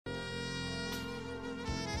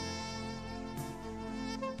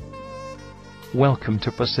Welcome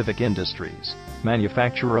to Pacific Industries,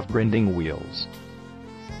 manufacturer of grinding wheels.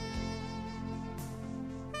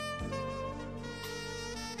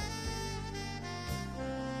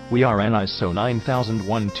 We are an ISO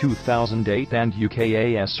 9001-2008 and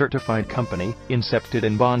UKAS certified company, incepted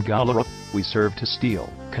in Bengaluru. We serve to steel,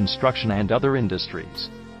 construction and other industries.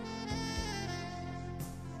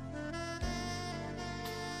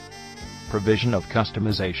 Provision of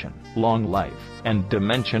customization, long life, and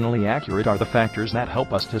dimensionally accurate are the factors that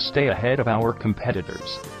help us to stay ahead of our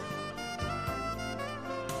competitors.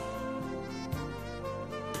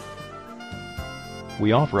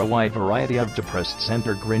 We offer a wide variety of depressed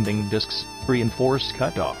center grinding discs, reinforced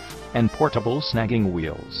cutoff, and portable snagging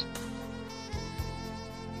wheels.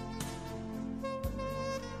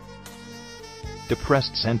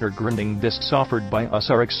 Depressed center grinding discs offered by us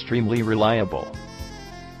are extremely reliable.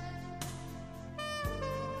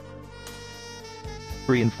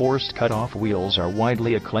 Reinforced cutoff wheels are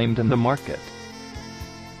widely acclaimed in the market.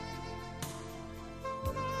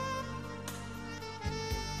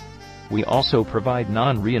 We also provide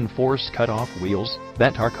non-reinforced cutoff wheels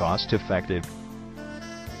that are cost-effective.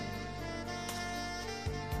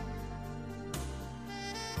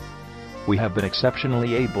 We have been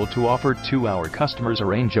exceptionally able to offer to our customers a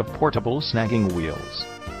range of portable snagging wheels.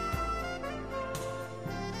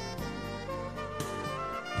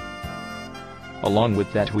 Along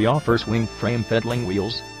with that, we offer swing frame fettling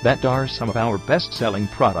wheels that are some of our best-selling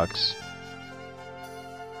products.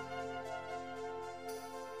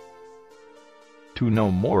 To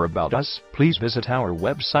know more about us, please visit our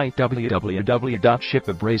website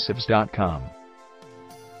www.shipabrasives.com.